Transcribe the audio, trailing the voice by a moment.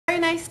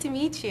nice to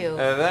meet you.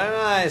 Very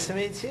nice to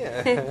meet you.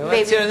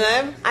 What's your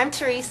name? I'm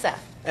Teresa.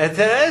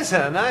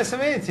 Teresa, nice to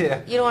meet you.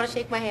 You don't want to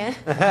shake my hand?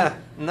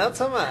 Not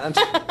so much.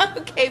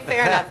 Okay,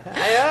 fair enough.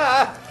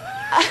 Yeah.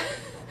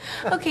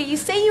 Okay, you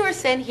say you were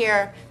sent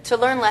here to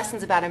learn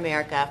lessons about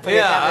America for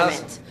your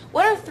government.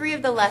 What are 3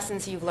 of the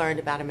lessons you've learned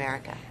about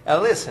America?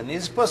 Listen,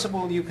 it's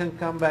possible you can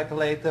come back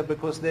later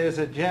because there's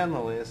a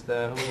journalist who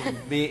will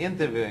be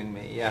interviewing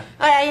me, yeah.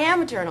 I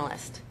am a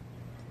journalist.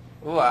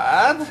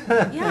 What?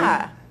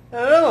 Yeah.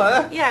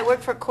 Really? Yeah, I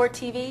work for Court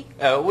TV.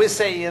 We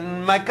say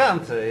in my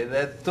country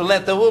that to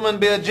let a woman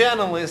be a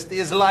journalist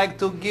is like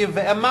to give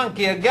a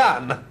monkey a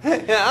gun.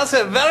 Yeah, that's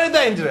very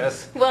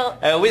dangerous. Well,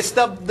 we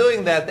stopped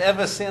doing that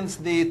ever since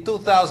the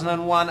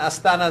 2001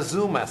 Astana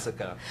Zoo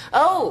massacre.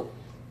 oh,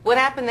 what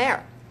happened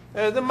there?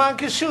 The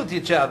monkeys shoot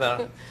each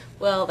other.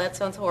 Well, that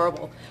sounds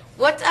horrible.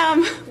 What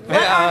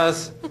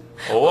Yes.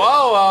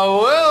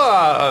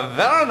 Wow,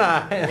 very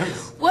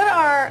nice. What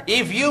are...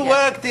 If you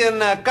worked in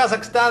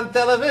Kazakhstan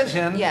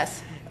television,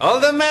 Yes.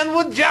 all the men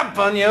would jump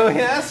on you,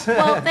 yes?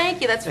 Well,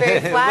 thank you. That's very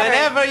flattering.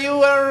 Whenever you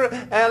were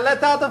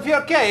let out of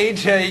your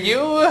cage,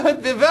 you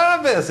would be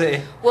very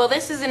busy. Well,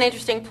 this is an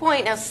interesting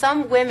point. Now,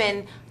 some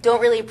women don't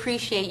really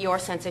appreciate your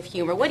sense of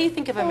humor. What do you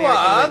think of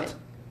American women?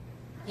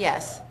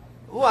 Yes.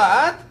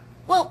 What?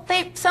 Well,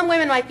 some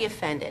women might be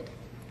offended.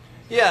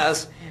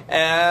 Yes.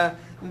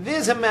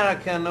 These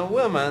American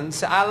women,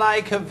 I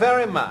like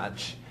very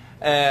much.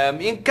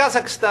 In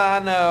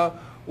Kazakhstan,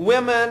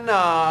 women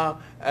are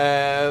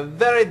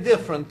very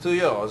different to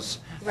yours.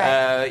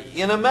 Right.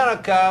 In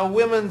America,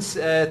 women's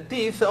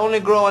teeth only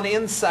grow on the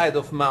inside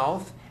of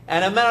mouth,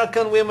 and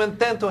American women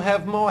tend to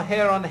have more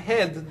hair on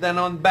head than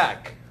on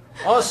back.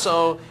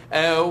 Also,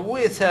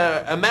 with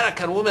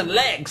American women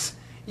legs,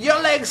 your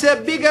legs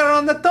are bigger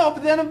on the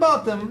top than the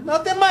bottom.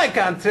 Not in my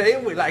country.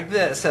 We like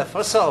this,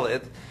 for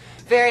solid.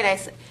 Very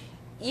nice.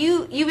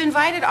 You've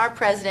invited our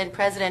president,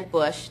 President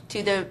Bush,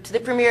 to the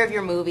premiere of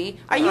your movie.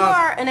 Are you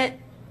an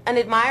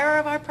admirer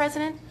of our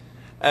president?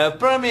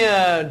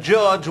 Premier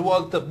George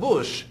Walter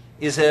Bush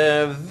is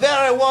a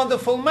very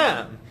wonderful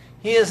man.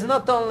 He is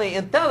not only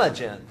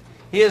intelligent,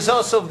 he is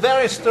also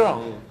very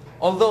strong,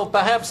 although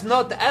perhaps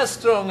not as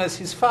strong as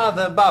his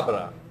father,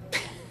 Barbara.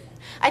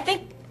 I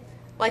think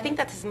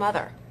that's his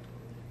mother.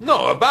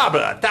 No,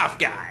 Barbara, tough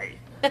guy.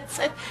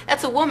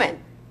 That's a woman.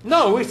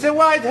 No, it's a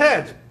white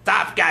head.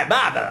 Tough guy,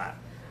 Barbara.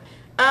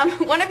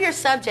 One of your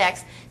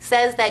subjects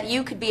says that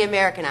you could be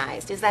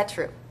Americanized. Is that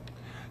true?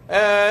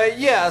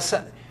 Yes.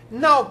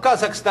 Now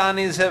Kazakhstan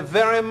is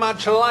very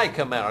much like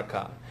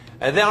America.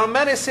 There are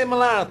many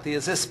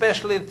similarities,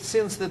 especially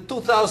since the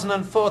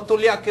 2004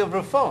 Tulyakiv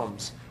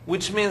reforms,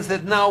 which means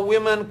that now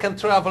women can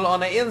travel on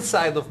the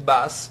inside of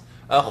bus.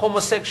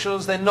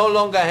 Homosexuals, they no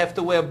longer have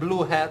to wear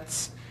blue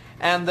hats.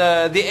 And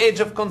the age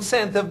of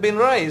consent have been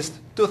raised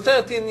to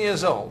 13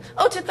 years old.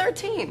 Oh, to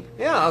 13?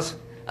 Yes.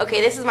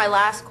 Okay, this is my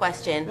last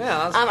question.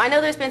 Yes. I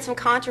know there's been some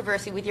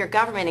controversy with your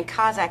government in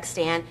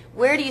Kazakhstan.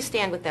 Where do you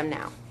stand with them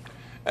now?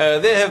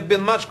 There have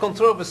been much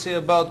controversy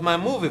about my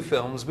movie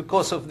films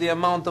because of the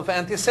amount of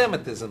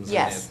anti-Semitism in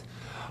it.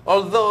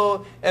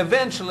 Although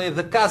eventually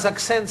the Kazakh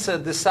censor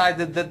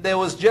decided that there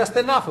was just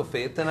enough of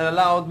it and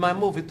allowed my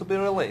movie to be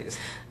released.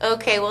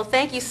 Okay, well,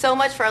 thank you so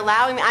much for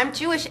allowing me. I'm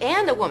Jewish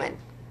and a woman.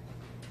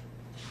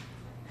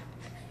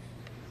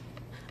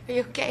 Are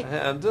you okay?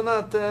 Do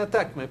not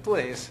attack me,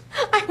 please.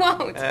 I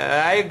won't.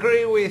 I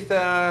agree with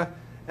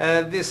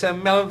this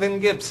Melvin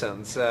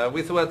Gibson's,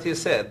 with what he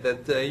said,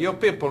 that your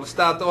people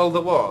start all the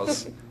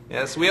wars.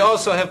 Yes, we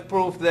also have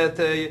proof that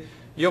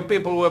your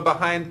people were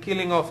behind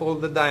killing off all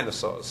the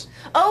dinosaurs.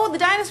 Oh, the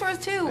dinosaurs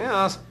too?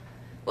 Yes.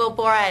 Well,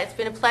 Borat, it's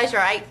been a pleasure.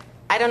 I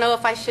don't know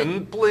if I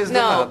should... Please do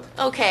not.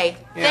 Okay.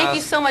 Yes. Thank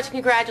you so much.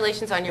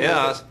 Congratulations on your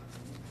movie.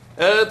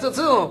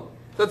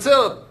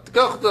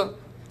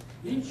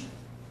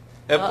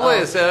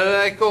 Please,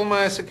 I call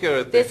my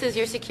security. This is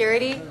your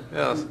security?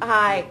 Yes.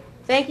 Hi.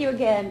 Thank you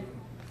again.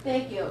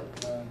 Thank you.